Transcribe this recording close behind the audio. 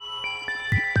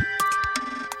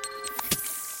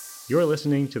You're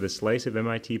listening to the Slice of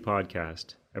MIT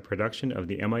podcast, a production of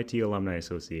the MIT Alumni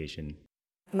Association.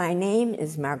 My name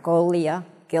is Margolia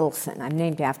Gilson. I'm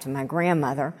named after my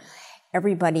grandmother.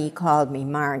 Everybody called me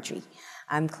Margie.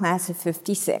 I'm class of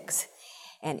 56.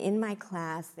 And in my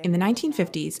class... In the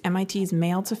 1950s, MIT's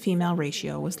male-to-female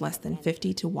ratio was less than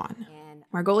 50 to 1.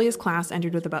 Margolia's class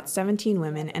entered with about 17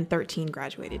 women and 13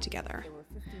 graduated together.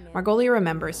 Margolia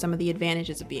remembers some of the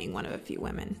advantages of being one of a few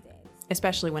women,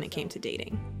 especially when it came to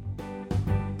dating.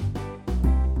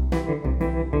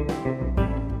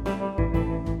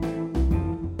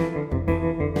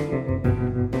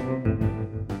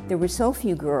 There were so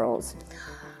few girls.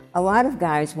 A lot of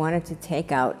guys wanted to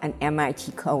take out an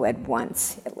MIT co-ed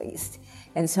once, at least.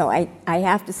 And so I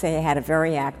have to say I had a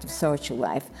very active social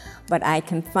life, but I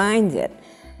confined it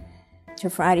to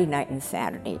Friday night and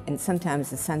Saturday, and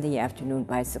sometimes a Sunday afternoon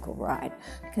bicycle ride,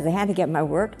 because I had to get my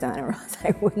work done or else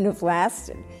I wouldn't have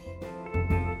lasted.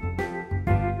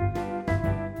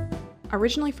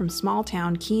 Originally from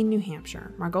small-town Keene, New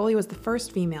Hampshire, Margolia was the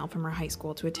first female from her high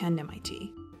school to attend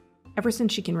MIT. Ever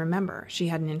since she can remember, she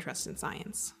had an interest in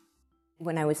science.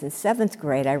 When I was in 7th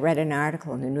grade, I read an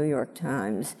article in the New York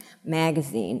Times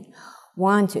magazine,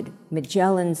 Wanted,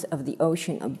 Magellans of the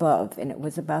Ocean Above, and it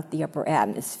was about the upper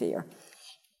atmosphere.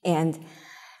 And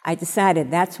I decided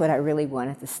that's what I really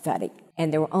wanted to study.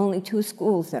 And there were only 2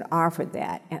 schools that offered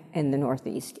that in the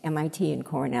Northeast, MIT and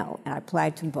Cornell. And I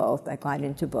applied to both. I got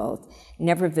into both.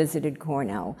 Never visited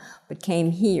Cornell, but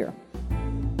came here.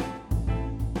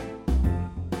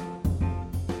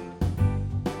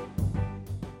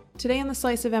 Today on the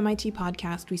Slice of MIT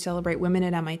podcast, we celebrate women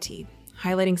at MIT,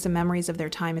 highlighting some memories of their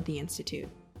time at the Institute.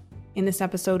 In this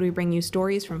episode, we bring you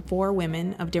stories from 4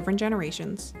 women of different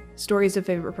generations, stories of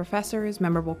favorite professors,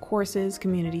 memorable courses,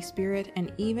 community spirit,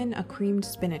 and even a creamed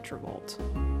spinach revolt.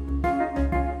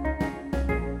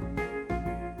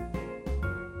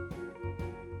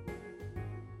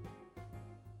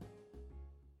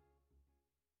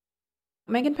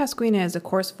 Megan Pasquina is a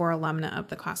Course 4 alumna of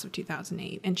the class of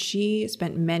 2008, and she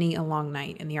spent many a long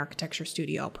night in the architecture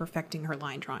studio perfecting her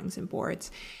line drawings and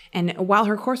boards. And while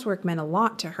her coursework meant a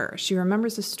lot to her, she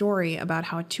remembers a story about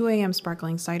how a 2 a.m.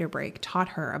 sparkling cider break taught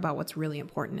her about what's really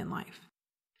important in life.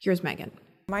 Here's Megan.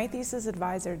 My thesis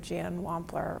advisor, Jan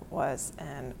Wampler, was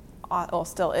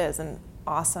still is an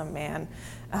awesome man.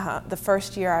 The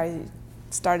first year I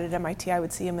started at MIT, I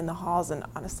would see him in the halls, and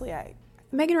honestly,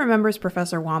 Megan remembers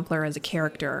Professor Wampler as a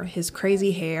character. His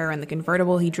crazy hair and the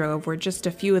convertible he drove were just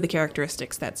a few of the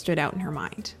characteristics that stood out in her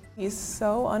mind. He's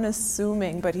so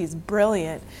unassuming, but he's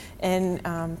brilliant, and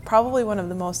probably one of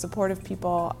the most supportive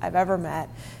people I've ever met,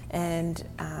 and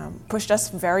pushed us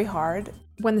very hard.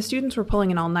 When the students were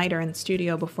pulling an all-nighter in the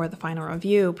studio before the final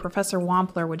review, Professor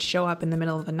Wampler would show up in the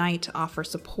middle of the night to offer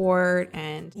support,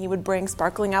 and he would bring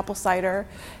sparkling apple cider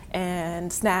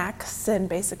and snacks and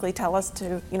basically tell us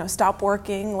to, stop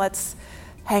working, let's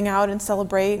hang out and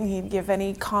celebrate, and he'd give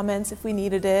any comments if we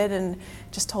needed it, and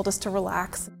just told us to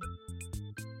relax.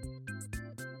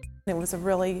 It was a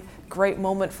really great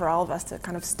moment for all of us to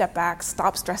kind of step back,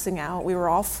 stop stressing out. We were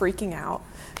all freaking out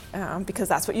because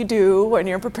that's what you do when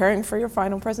you're preparing for your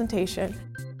final presentation.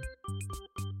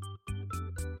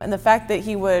 And the fact that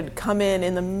he would come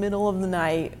in the middle of the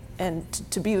night and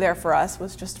to be there for us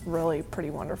was just really pretty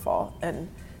wonderful, and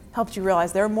helped you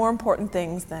realize there are more important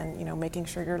things than making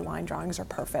sure your line drawings are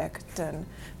perfect and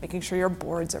making sure your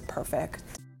boards are perfect.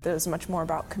 There's much more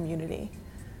about community.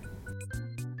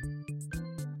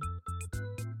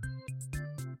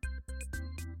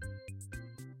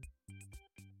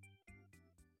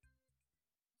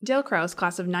 Dale Krause,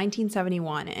 class of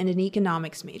 1971, and an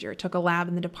economics major, took a lab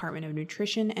in the Department of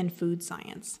Nutrition and Food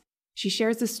Science. She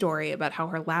shares the story about how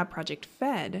her lab project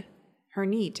fed her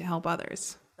need to help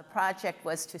others. The project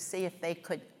was to see if they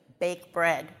could bake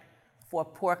bread for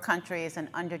poor countries and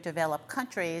underdeveloped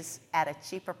countries at a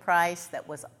cheaper price that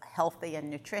was healthy and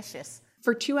nutritious.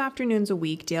 For 2 afternoons a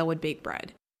week, Dale would bake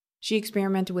bread. She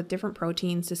experimented with different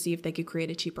proteins to see if they could create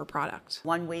a cheaper product.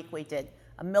 One week we did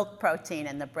a milk protein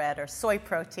in the bread, or soy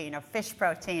protein, or fish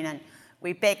protein, and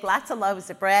we baked lots of loaves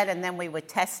of bread, and then we would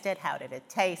test it. How did it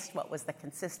taste? What was the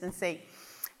consistency?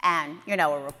 And,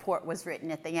 a report was written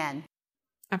at the end.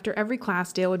 After every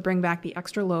class, Dale would bring back the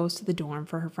extra loaves to the dorm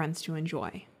for her friends to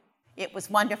enjoy. It was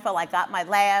wonderful. I got my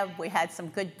lab, we had some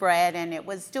good bread, and it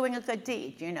was doing a good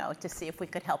deed, to see if we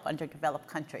could help underdeveloped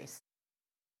countries.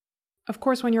 Of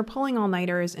course, when you're pulling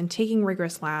all-nighters and taking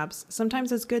rigorous labs,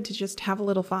 sometimes it's good to just have a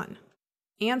little fun.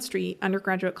 Ann Street,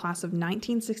 undergraduate class of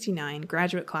 1969,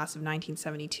 graduate class of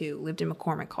 1972, lived in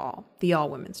McCormick Hall, the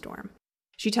all-women's dorm.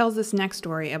 She tells this next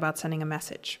story about sending a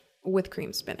message with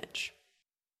cream spinach.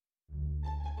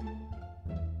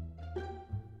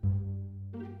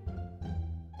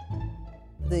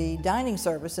 The dining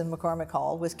service in McCormick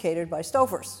Hall was catered by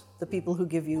Stouffer's, the people who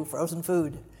give you frozen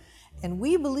food. And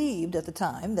we believed at the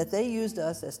time that they used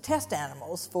us as test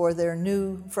animals for their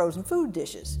new frozen food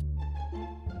dishes.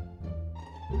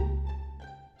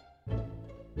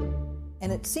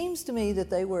 And it seems to me that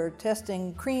they were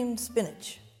testing creamed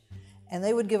spinach. And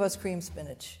they would give us creamed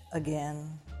spinach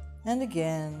again and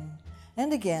again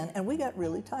and again, and we got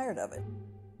really tired of it.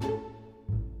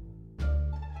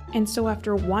 And so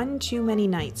after one too many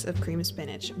nights of cream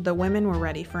spinach, the women were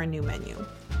ready for a new menu.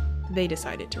 They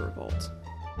decided to revolt.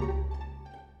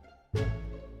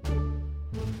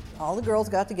 All the girls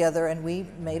got together and we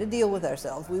made a deal with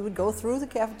ourselves. We would go through the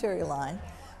cafeteria line,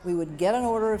 we would get an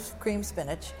order of cream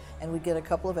spinach, and we'd get a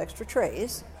couple of extra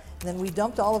trays. And then we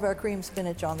dumped all of our cream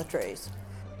spinach on the trays.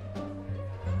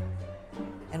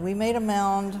 And we made a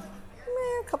mound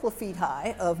a couple of feet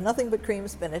high of nothing but cream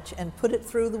spinach and put it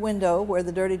through the window where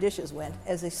the dirty dishes went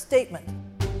as a statement.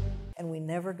 And we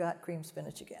never got cream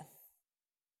spinach again.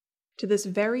 To this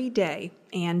very day,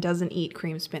 Anne doesn't eat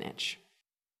cream spinach.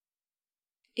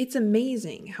 It's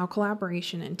amazing how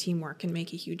collaboration and teamwork can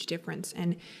make a huge difference,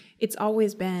 and it's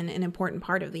always been an important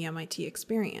part of the MIT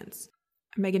experience.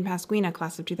 Megan Pasquina,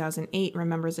 class of 2008,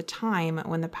 remembers a time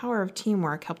when the power of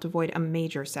teamwork helped avoid a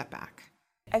major setback.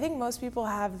 I think most people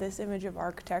have this image of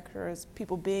architecture as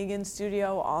people being in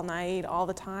studio all night, all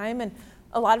the time, and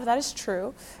a lot of that is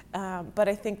true. But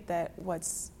I think that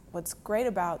what's great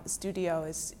about the studio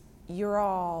is you're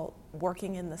all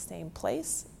working in the same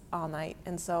place all night.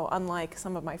 And so unlike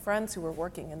some of my friends who were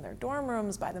working in their dorm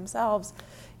rooms by themselves,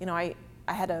 I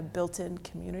had a built-in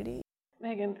community.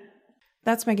 Megan.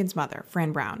 That's Megan's mother,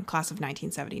 Fran Brown, class of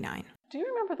 1979. Do you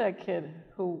remember that kid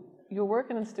who you were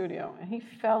working in the studio and he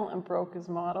fell and broke his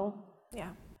model?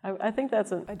 Yeah. I think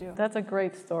that's I do. That's a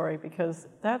great story because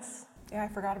that's... Yeah, I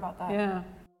forgot about that. Yeah.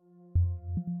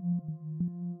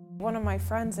 One of my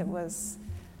friends, I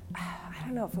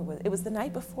don't know if it was the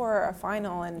night before a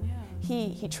final, and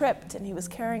he tripped and he was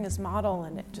carrying his model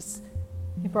and it just...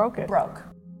 He broke it. Broke.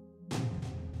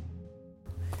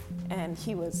 And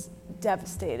he was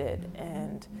devastated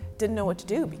and didn't know what to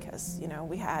do because,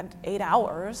 we had 8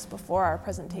 hours before our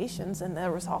presentations and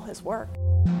there was all his work.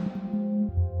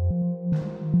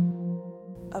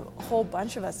 A whole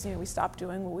bunch of us, we stopped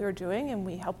doing what we were doing and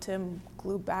we helped him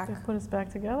glue back. They put his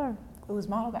back together. Glue his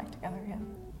model back together, yeah.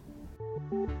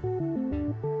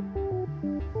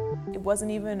 It wasn't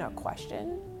even a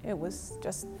question. It was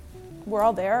just, we're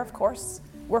all there, of course.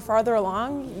 We're farther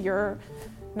along, you're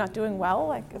not doing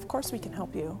well, of course we can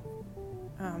help you.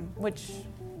 Which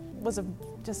was a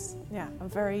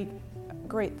very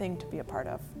great thing to be a part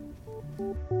of.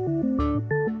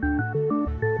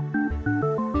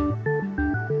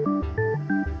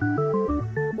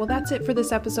 Well, that's it for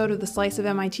this episode of the Slice of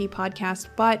MIT podcast,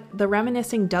 but the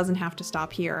reminiscing doesn't have to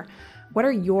stop here. What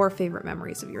are your favorite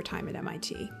memories of your time at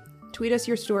MIT? Tweet us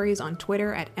your stories on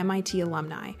Twitter at MIT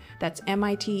Alumni. That's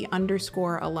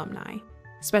MIT_alumni.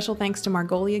 Special thanks to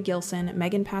Margolia Gilson,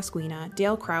 Megan Pasquina,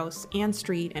 Dale Kraus, Ann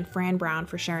Street, and Fran Brown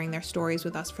for sharing their stories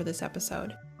with us for this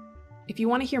episode. If you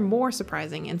want to hear more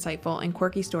surprising, insightful, and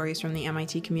quirky stories from the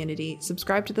MIT community,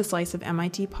 subscribe to the Slice of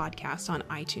MIT podcast on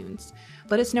iTunes.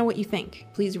 Let us know what you think.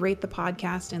 Please rate the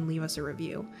podcast and leave us a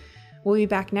review. We'll be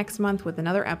back next month with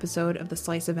another episode of the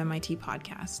Slice of MIT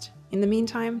podcast. In the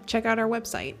meantime, check out our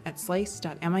website at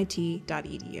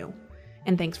slice.mit.edu.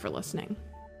 And thanks for listening.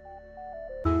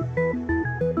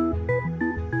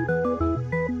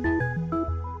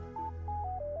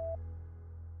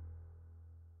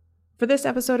 For this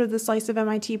episode of the Slice of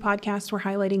MIT podcast, we're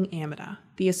highlighting AMITA,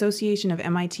 the Association of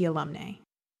MIT Alumni.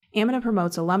 AMITA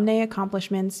promotes alumni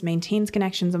accomplishments, maintains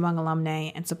connections among alumni,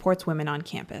 and supports women on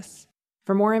campus.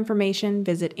 For more information,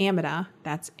 visit AMITA,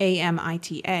 that's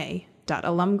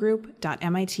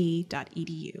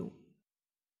AMITA.alumgroup.mit.edu.